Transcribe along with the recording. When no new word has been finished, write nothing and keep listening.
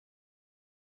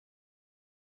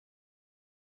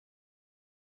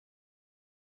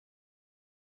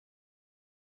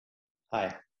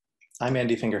Hi, I'm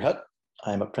Andy Fingerhut.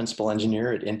 I'm a principal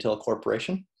engineer at Intel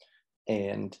Corporation,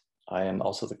 and I am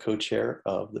also the co-chair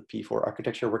of the P4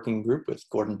 Architecture Working Group with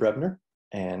Gordon Brebner.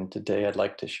 And today I'd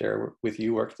like to share with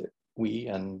you work that we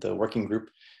and the working group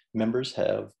members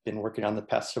have been working on the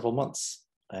past several months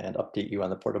and update you on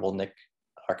the portable NIC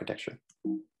architecture.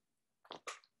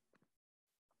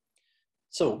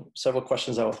 So several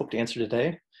questions I will hope to answer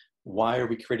today. Why are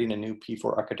we creating a new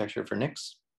P4 architecture for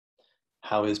NICs?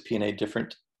 How is PNA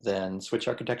different than switch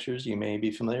architectures you may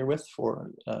be familiar with for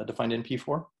defined in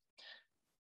P4?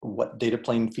 What data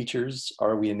plane features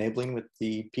are we enabling with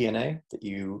the PNA that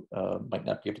you might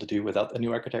not be able to do without the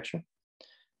new architecture?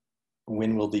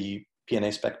 When will the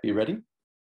PNA spec be ready?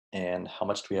 And how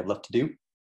much do we have left to do?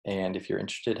 And if you're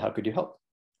interested, how could you help?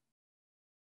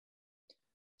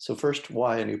 So first,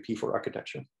 why a new P4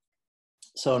 architecture?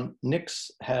 So NICs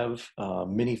have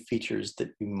many features that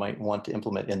you might want to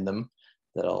implement in them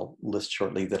that I'll list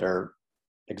shortly that are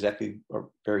exactly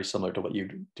or very similar to what you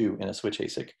do in a switch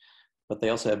ASIC, but they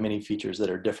also have many features that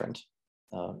are different.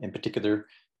 In particular,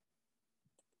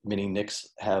 many NICs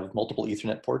have multiple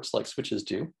Ethernet ports like switches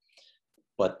do,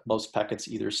 but most packets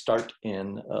either start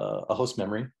in a host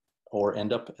memory or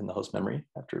end up in the host memory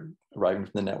after arriving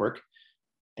from the network.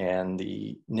 And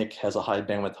the NIC has a high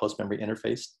bandwidth host memory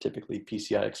interface, typically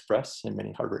PCI Express in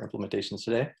many hardware implementations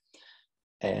today.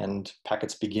 And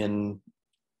packets begin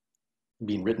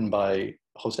being written by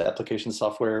host application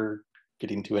software,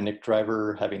 getting to a NIC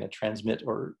driver, having a transmit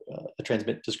or a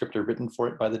transmit descriptor written for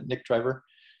it by the NIC driver,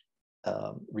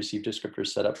 receive descriptors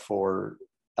set up for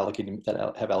allocating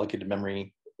that have allocated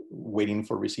memory, waiting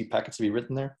for receive packets to be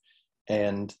written there.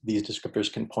 And these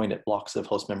descriptors can point at blocks of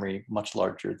host memory much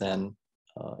larger than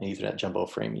an Ethernet jumbo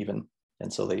frame even.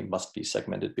 And so they must be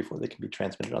segmented before they can be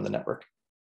transmitted on the network.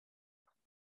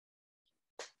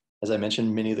 As I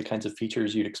mentioned, many of the kinds of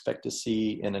features you'd expect to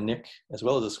see in a NIC as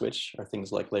well as a switch are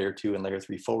things like layer 2 and layer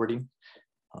 3 forwarding,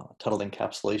 tunnel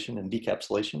encapsulation and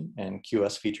decapsulation, and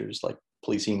QoS features like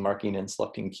policing, marking, and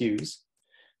selecting queues.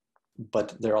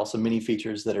 But there are also many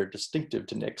features that are distinctive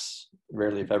to NICs,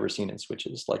 rarely if ever seen in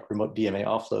switches, like remote DMA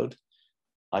offload,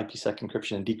 IPsec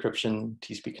encryption and decryption,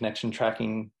 TCP connection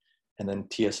tracking, and then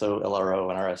TSO, LRO,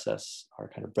 and RSS are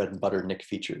kind of bread and butter NIC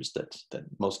features that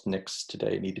most NICs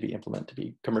today need to be implemented to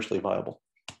be commercially viable.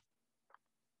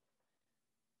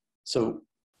 So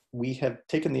we have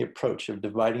taken the approach of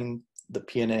dividing the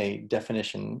PNA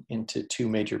definition into two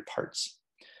major parts.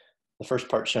 The first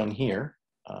part shown here,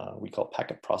 we call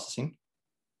packet processing.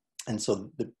 And so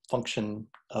the function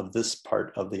of this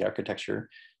part of the architecture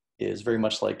is very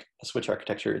much like a switch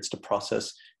architecture. It's to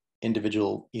process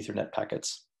individual Ethernet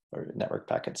packets or network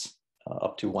packets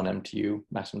up to 1 MTU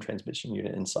maximum transmission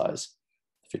unit in size,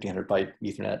 1500 byte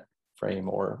Ethernet frame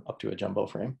or up to a jumbo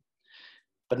frame,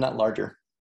 but not larger.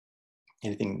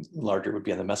 Anything larger would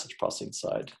be on the message processing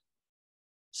side.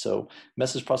 So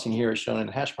message processing here is shown in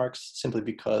hash marks simply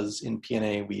because in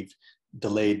PNA we've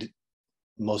delayed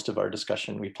most of our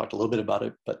discussion. We've talked a little bit about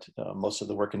it, but most of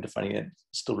the work in defining it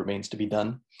still remains to be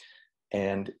done.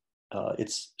 And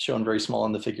it's shown very small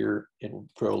in the figure. It will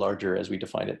grow larger as we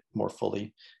define it more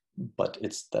fully, but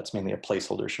that's mainly a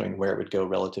placeholder showing where it would go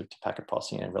relative to packet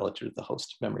processing and relative to the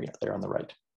host memory there on the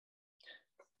right.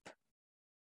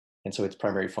 And so its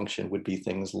primary function would be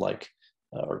things like,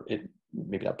 or it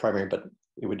maybe not primary, but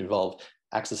it would involve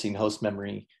accessing host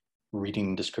memory,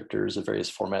 reading descriptors of various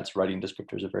formats, writing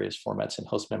descriptors of various formats in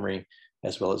host memory,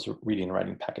 as well as reading and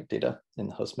writing packet data in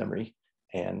the host memory.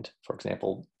 And for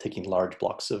example, taking large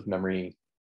blocks of memory,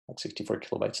 like 64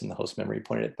 kilobytes in the host memory,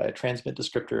 pointed at by a transmit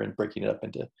descriptor and breaking it up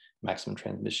into maximum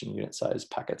transmission unit size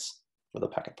packets for the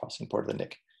packet processing port of the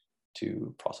NIC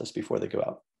to process before they go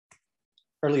out.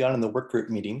 Early on in the workgroup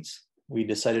meetings, we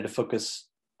decided to focus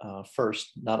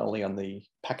first, not only on the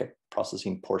packet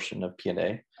processing portion of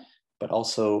PNA, but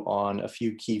also on a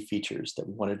few key features that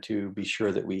we wanted to be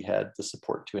sure that we had the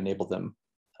support to enable them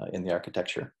in the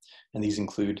architecture. And these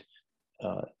include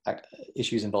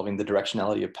issues involving the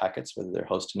directionality of packets, whether they're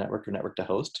host to network or network to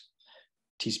host,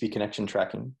 TCP connection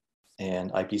tracking,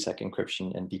 and IPsec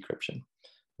encryption and decryption,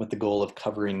 with the goal of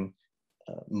covering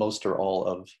most or all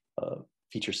of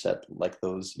feature set like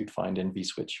those you'd find in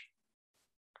vSwitch.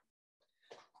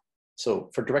 So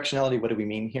for directionality, what do we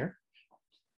mean here?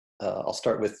 I'll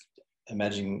start with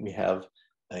imagining we have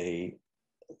the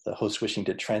host wishing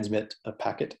to transmit a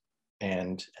packet,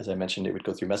 and as I mentioned, it would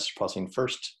go through message processing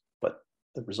first, but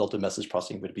the result of message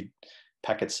processing would be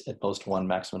packets at most 1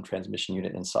 maximum transmission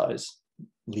unit in size,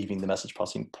 leaving the message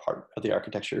processing part of the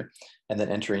architecture, and then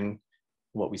entering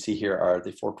what we see here are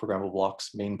the 4 programmable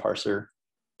blocks: main parser,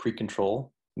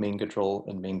 pre-control, main control,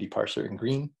 and main deparser in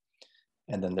green,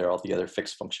 And then there are all the other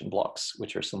fixed function blocks,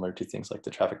 which are similar to things like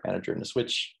the traffic manager and the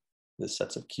switch. The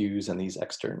sets of queues and these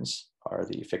externs are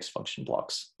the fixed function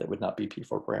blocks that would not be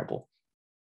P4 programmable.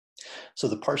 So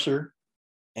the parser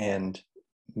and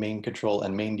main control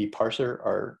and main deparser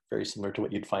are very similar to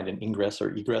what you'd find in ingress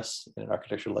or egress in an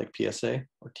architecture like PSA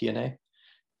or TNA.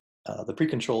 The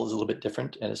pre-control is a little bit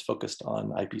different and is focused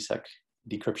on IPsec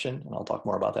decryption, and I'll talk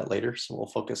more about that later. So we'll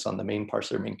focus on the main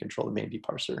parser, main control, and main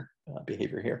deparser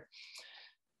behavior here.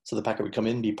 So the packet would come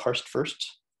in, be parsed first.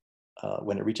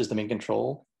 When it reaches the main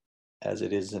control, as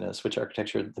it is in a switch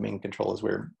architecture, the main control is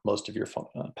where most of your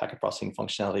packet processing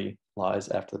functionality lies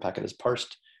after the packet is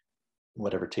parsed,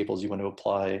 whatever tables you want to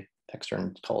apply,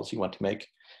 external calls you want to make.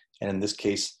 And in this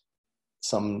case,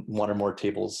 some one or more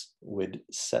tables would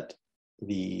set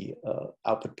the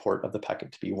output port of the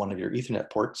packet to be one of your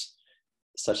Ethernet ports,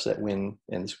 such that when,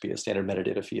 and this would be a standard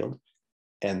metadata field,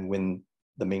 and when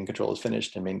the main control is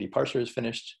finished and main deparser is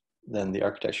finished, then the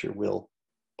architecture will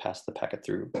pass the packet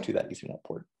through to that Ethernet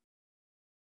port.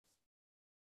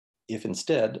 If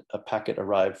instead a packet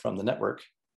arrived from the network,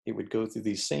 it would go through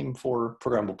these same 4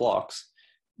 programmable blocks,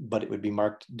 but it would be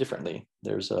marked differently.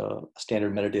 There's a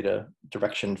standard metadata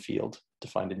direction field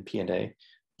defined in PNA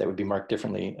that would be marked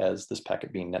differently as this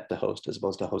packet being net to host as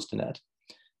opposed to host to net.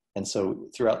 And so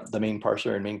throughout the main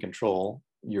parser and main control,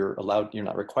 you're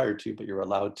not required to, but you're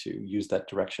allowed to use that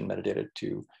direction metadata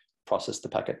to process the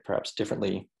packet perhaps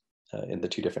differently in the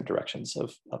 2 different directions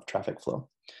of traffic flow.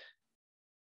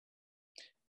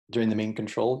 During the main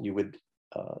control, you would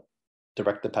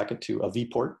direct the packet to a V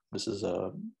port. This is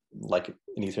like an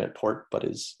Ethernet port, but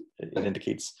it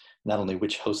indicates not only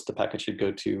which host the packet should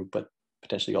go to, but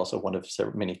potentially also one of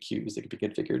many queues that could be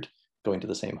configured going to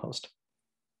the same host.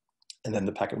 And then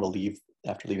the packet will leave,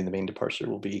 after leaving the main deparser,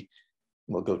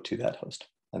 will go to that host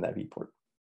and that V port.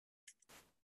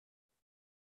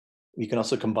 We can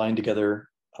also combine together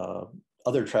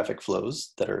other traffic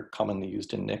flows that are commonly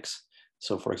used in NICs.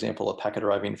 So for example, a packet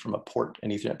arriving from a port, an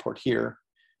Ethernet port here,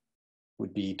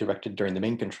 would be directed during the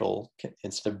main control,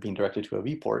 instead of being directed to a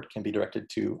V port, can be directed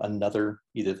to another,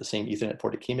 either the same Ethernet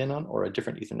port it came in on or a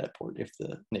different Ethernet port if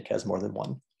the NIC has more than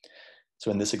one. So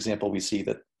in this example, we see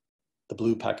that the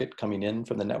blue packet coming in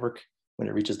from the network, when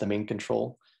it reaches the main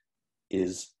control,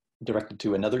 is directed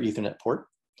to another Ethernet port.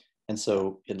 And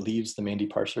so it leaves the main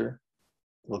deparser,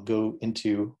 will go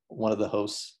into one of the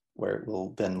hosts where it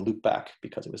will then loop back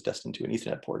because it was destined to an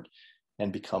Ethernet port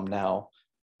and become now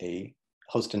a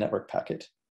host to network packet.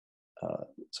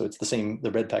 So it's the same,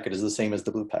 the red packet is the same as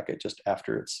the blue packet, just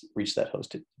after it's reached that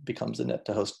host, it becomes a net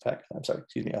to host packet,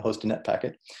 a host to net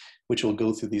packet, which will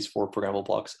go through these 4 programmable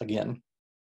blocks again.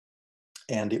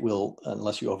 And it will,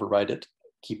 unless you override it,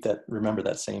 remember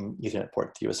that same Ethernet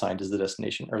port that you assigned as the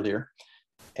destination earlier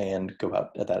and go out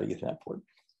at that Ethernet port.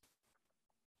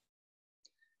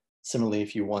 Similarly,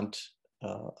 if you want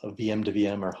a VM to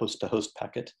VM or host to host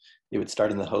packet, it would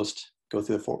start in the host, go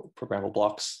through the 4 programmable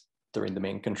blocks. During the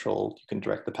main control, you can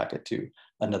direct the packet to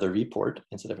another V port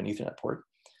instead of an Ethernet port.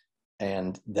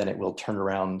 And then it will turn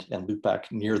around and loop back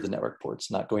near the network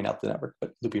ports, not going out the network,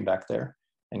 but looping back there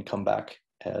and come back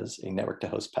as a network to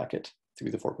host packet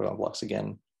through the 4 programmable blocks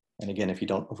again. And again, if you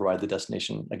don't override the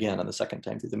destination again on the second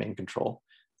time through the main control,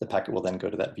 the packet will then go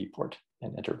to that V port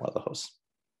and enter one of the hosts.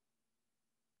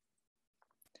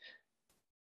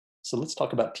 So let's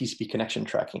talk about TCP connection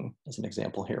tracking as an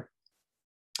example here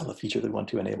of a feature that we want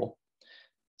to enable.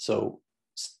 So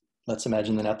let's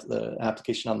imagine that the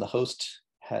application on the host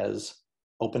has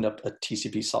opened up a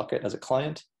TCP socket as a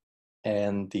client,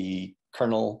 and the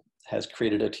kernel has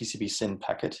created a TCP SYN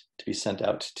packet to be sent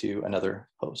out to another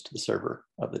host, the server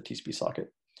of the TCP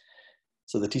socket.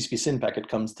 So the TCP SYN packet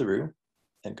comes through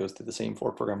and goes through the same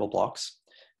 4 programmable blocks.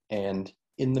 And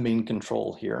in the main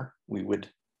control here, we would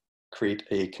create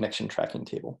a connection tracking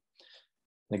table.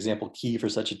 An example key for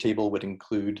such a table would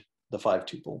include the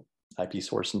 5-tuple, IP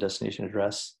source and destination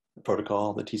address, the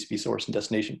protocol, the TCP source and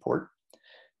destination port.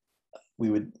 We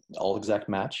would all exact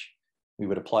match. We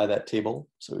would apply that table.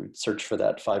 So we would search for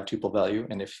that 5-tuple value.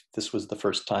 And if this was the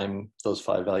first time those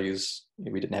 5 values,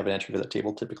 we didn't have an entry for that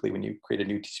table, typically when you create a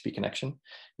new TCP connection,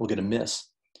 we'll get a miss.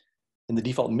 In the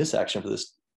default miss action for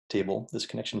this table, this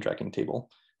connection tracking table,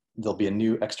 there'll be a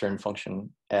new extern function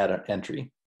add an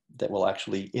entry that will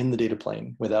actually, in the data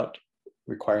plane, without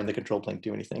requiring the control plane to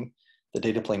do anything, the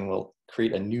data plane will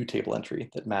create a new table entry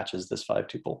that matches this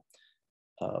 5-tuple.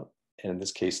 And in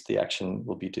this case, the action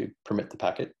will be to permit the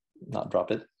packet, not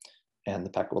drop it. And the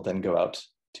packet will then go out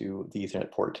to the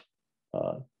Ethernet port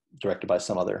directed by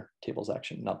some other tables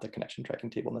action, not the connection tracking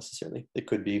table necessarily. It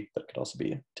could be, but it could also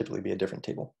be typically be a different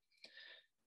table.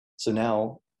 So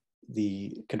now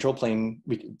the control plane,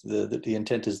 the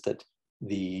intent is that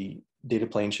the data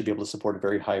plane should be able to support a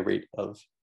very high rate of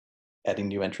adding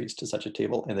new entries to such a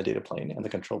table in the data plane, and the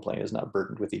control plane is not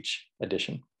burdened with each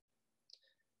addition.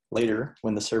 Later,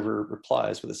 when the server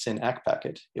replies with a SYN ACK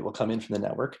packet, it will come in from the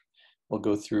network. We'll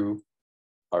go through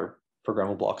our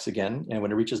programmable blocks again, and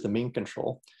when it reaches the main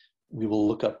control, we will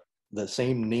look up the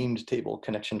same named table.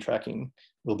 Connection tracking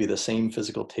will be the same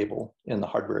physical table in the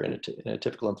hardware. In a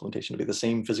typical implementation, it'll be the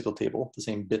same physical table, the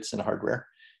same bits in hardware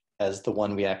as the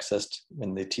one we accessed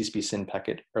when the TCP SYN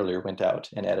packet earlier went out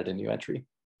and added a new entry.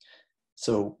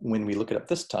 So when we look it up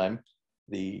this time,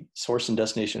 the source and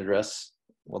destination address,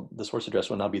 well, the source address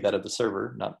will now be that of the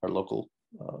server, not our local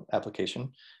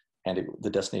application. And the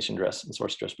destination address and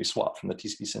source address will be swapped from the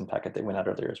TCP SYN packet that went out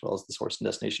earlier, as well as the source and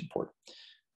destination port.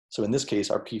 So in this case,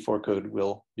 our P4 code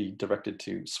will be directed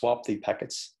to swap the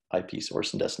packet's IP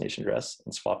source and destination address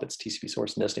and swap its TCP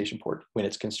source and destination port when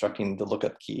it's constructing the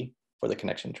lookup key for the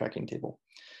connection tracking table.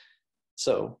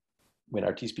 So when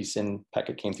our TCP SYN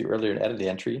packet came through earlier and added the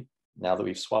entry, now that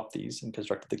we've swapped these and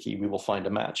constructed the key, we will find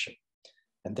a match.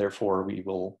 And therefore, we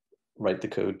will write the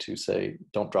code to say,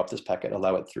 don't drop this packet,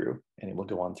 allow it through, and it will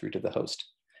go on through to the host.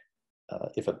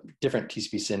 If a different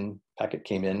TCP SYN packet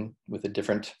came in with a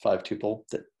different 5-tuple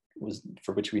that was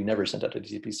for which we never sent out a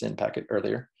TCP SYN packet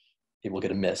earlier, it will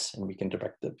get a miss, and we can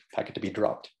direct the packet to be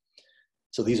dropped.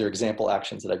 So these are example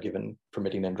actions that I've given,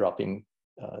 permitting and dropping.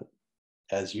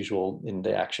 As usual in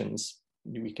the actions,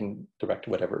 we can direct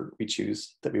whatever we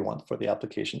choose that we want for the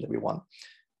application that we want.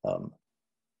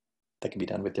 That can be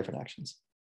done with different actions.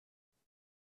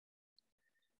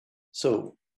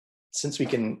 So since we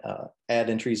can add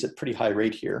entries at pretty high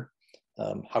rate here,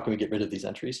 how can we get rid of these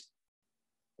entries?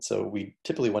 So we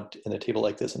typically want, in a table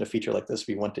like this, in a feature like this,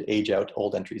 we want to age out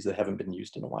old entries that haven't been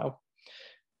used in a while.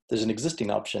 There's an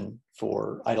existing option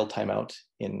for idle timeout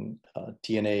in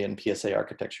TNA and PSA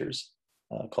architectures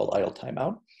called idle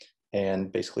timeout.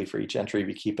 And basically for each entry,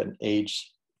 we keep an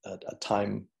age, a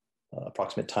time,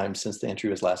 approximate time since the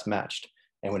entry was last matched.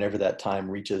 And whenever that time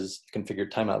reaches the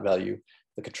configured timeout value,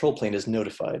 the control plane is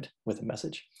notified with a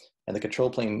message. And the control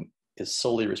plane is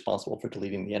solely responsible for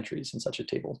deleting the entries in such a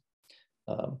table.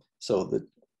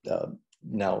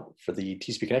 Now for the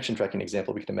TCP connection tracking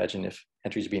example, we can imagine if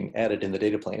entries are being added in the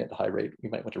data plane at a high rate, we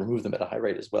might want to remove them at a high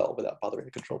rate as well without bothering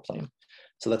the control plane.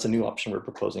 So that's a new option we're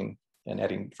proposing and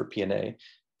adding for PNA,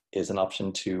 is an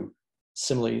option to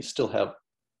similarly still have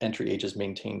entry ages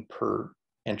maintained per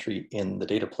entry in the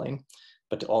data plane,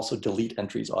 but to also delete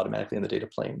entries automatically in the data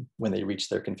plane when they reach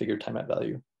their configured timeout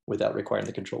value without requiring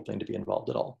the control plane to be involved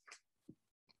at all.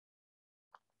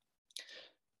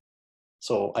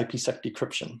 So IPsec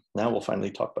decryption. Now we'll finally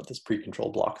talk about this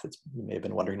pre-control block that you may have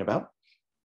been wondering about.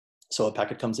 So a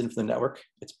packet comes in from the network.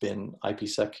 It's been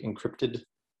IPsec encrypted,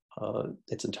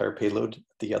 its entire payload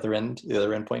at the other end, the other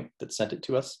endpoint that sent it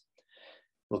to us.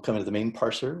 We'll come into the main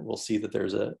parser. We'll see that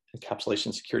there's a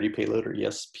encapsulation security payload or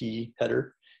ESP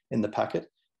header in the packet.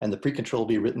 And the pre-control will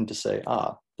be written to say,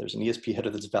 there's an ESP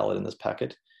header that's valid in this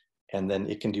packet. And then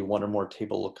it can do one or more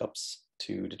table lookups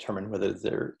to determine whether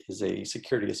there is a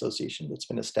security association that's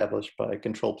been established by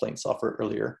control plane software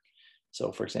earlier.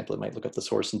 So for example, it might look up the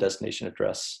source and destination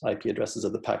address, IP addresses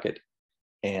of the packet,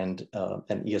 and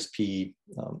an ESP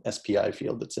SPI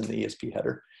field that's in the ESP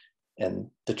header, and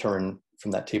determine from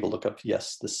that table lookup,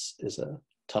 yes, this is a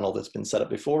tunnel that's been set up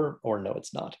before, or no,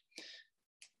 it's not.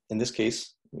 In this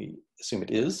case, we assume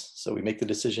it is, so we make the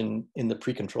decision in the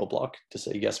pre-control block to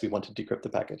say, yes, we want to decrypt the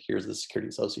packet. Here's the security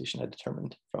association I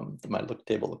determined from my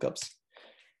table lookups.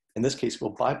 In this case,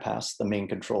 we'll bypass the main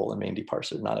control and main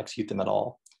deparser, not execute them at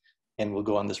all, and we'll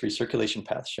go on this recirculation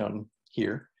path shown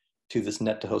here to this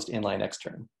net to host inline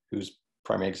extern, whose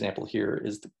primary example here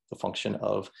is the function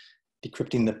of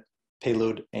decrypting the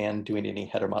payload and doing any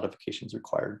header modifications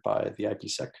required by the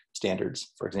IPsec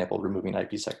standards, for example, removing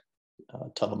IPsec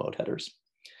tunnel mode headers.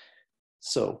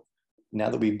 So now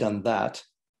that we've done that,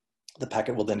 the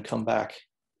packet will then come back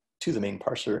to the main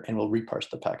parser and we'll reparse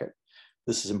the packet.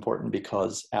 This is important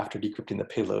because after decrypting the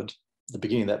payload, the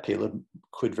beginning of that payload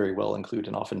could very well include,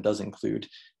 and often does include,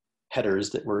 headers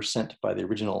that were sent by the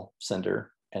original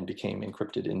sender and became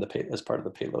encrypted in as part of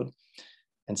the payload.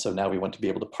 And so now we want to be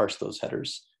able to parse those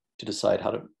headers to decide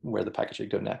where the packet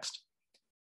should go next.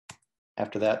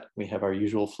 After that, we have our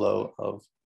usual flow of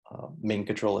main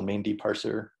control and main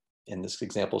deparser, in this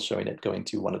example showing it going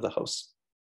to one of the hosts.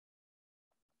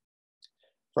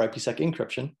 For IPsec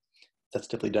encryption, that's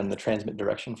typically done in the transmit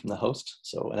direction from the host.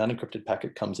 So an unencrypted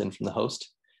packet comes in from the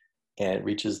host and it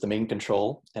reaches the main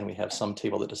control, and we have some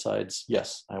table that decides,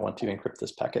 yes, I want to encrypt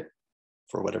this packet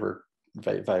for whatever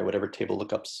via whatever table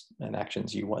lookups and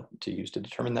actions you want to use to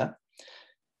determine that.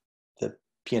 The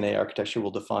PNA architecture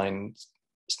will define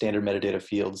standard metadata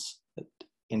fields that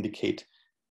indicate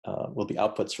will be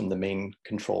outputs from the main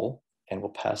control and will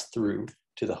pass through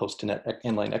to the host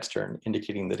inline extern,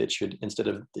 indicating that it should, instead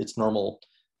of its normal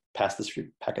pass this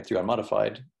packet through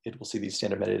unmodified, it will see these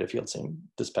standard metadata fields saying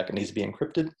this packet needs to be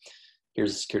encrypted.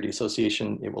 Here's a security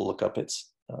association. It will look up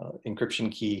its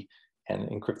encryption key and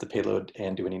encrypt the payload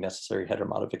and do any necessary header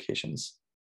modifications.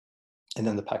 And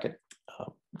then the packet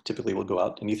typically will go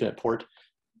out an Ethernet port,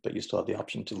 but you still have the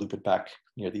option to loop it back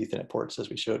near the Ethernet ports as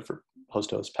we showed for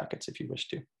host-to-host packets if you wish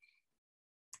to.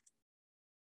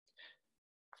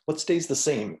 What stays the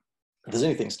same? Does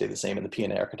anything stay the same in the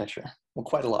PNA architecture? Well,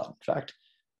 quite a lot, in fact.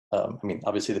 I mean,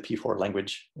 obviously the P4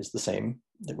 language is the same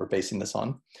that we're basing this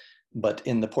on, but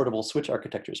in the portable switch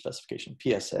architecture specification,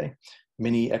 PSA,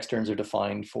 many externs are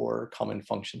defined for common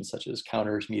functions such as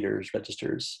counters, meters,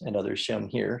 registers, and others shown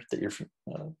here that you're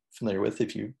familiar with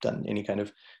if you've done any kind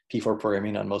of P4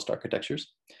 programming on most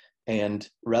architectures. And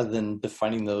rather than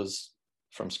defining those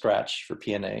from scratch for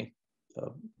PNA,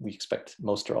 we expect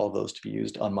most or all of those to be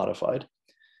used unmodified.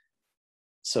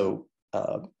 So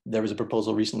there was a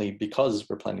proposal recently, because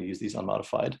we're planning to use these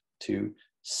unmodified, to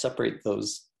separate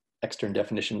those extern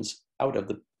definitions out of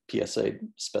the PSA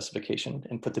specification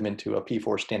and put them into a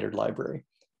P4 standard library.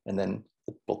 And then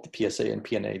both the PSA and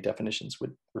PNA definitions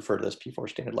would refer to this P4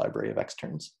 standard library of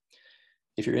externs.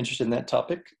 If you're interested in that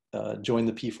topic, join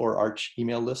the P4 Arch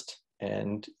email list,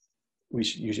 and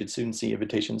you should soon see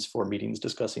invitations for meetings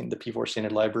discussing the P4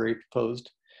 standard library proposed,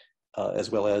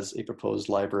 as well as a proposed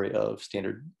library of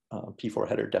standard P4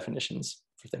 header definitions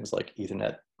for things like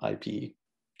Ethernet, IP,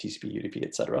 TCP, UDP,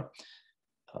 etc.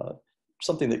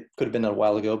 Something that could have been done a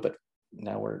while ago, but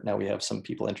now we have some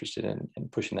people interested in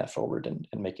pushing that forward and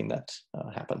making that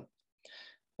happen.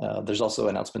 There's also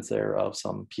announcements there of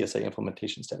some PSA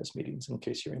implementation status meetings in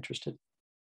case you're interested.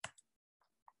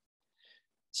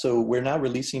 So we're now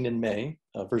releasing in May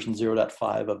version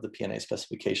 0.5 of the PNA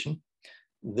specification.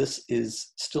 This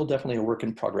is still definitely a work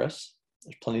in progress.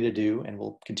 There's plenty to do, and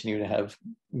we'll continue to have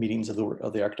meetings of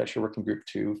the architecture working group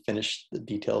to finish the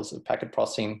details of packet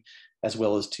processing, as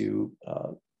well as to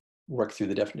work through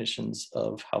the definitions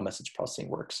of how message processing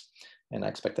works. And I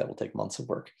expect that will take months of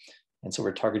work. And so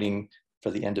we're targeting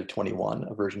for the end of 21,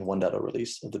 a version 1.0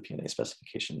 release of the PNA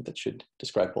specification that should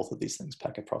describe both of these things,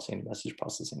 packet processing and message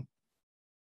processing.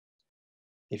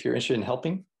 If you're interested in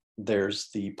helping, there's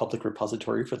the public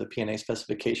repository for the PNA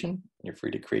specification. You're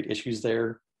free to create issues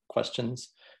there, questions.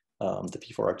 The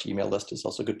P4 Arch email list is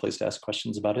also a good place to ask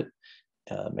questions about it,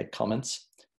 make comments.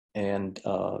 And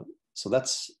so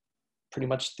that's pretty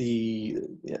much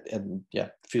and yeah,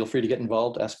 feel free to get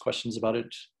involved, ask questions about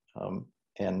it.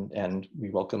 And we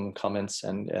welcome comments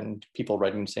and people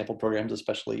writing sample programs,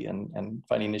 especially, and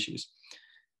finding issues.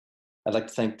 I'd like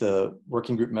to thank the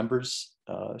working group members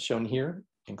shown here,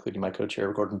 including my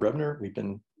co-chair, Gordon Brebner. We've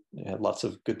had lots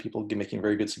of good people making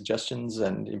very good suggestions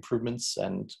and improvements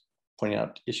and pointing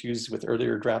out issues with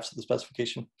earlier drafts of the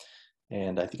specification.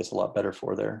 And I think it's a lot better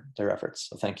for their efforts.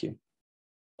 So thank you.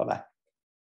 Bye-bye.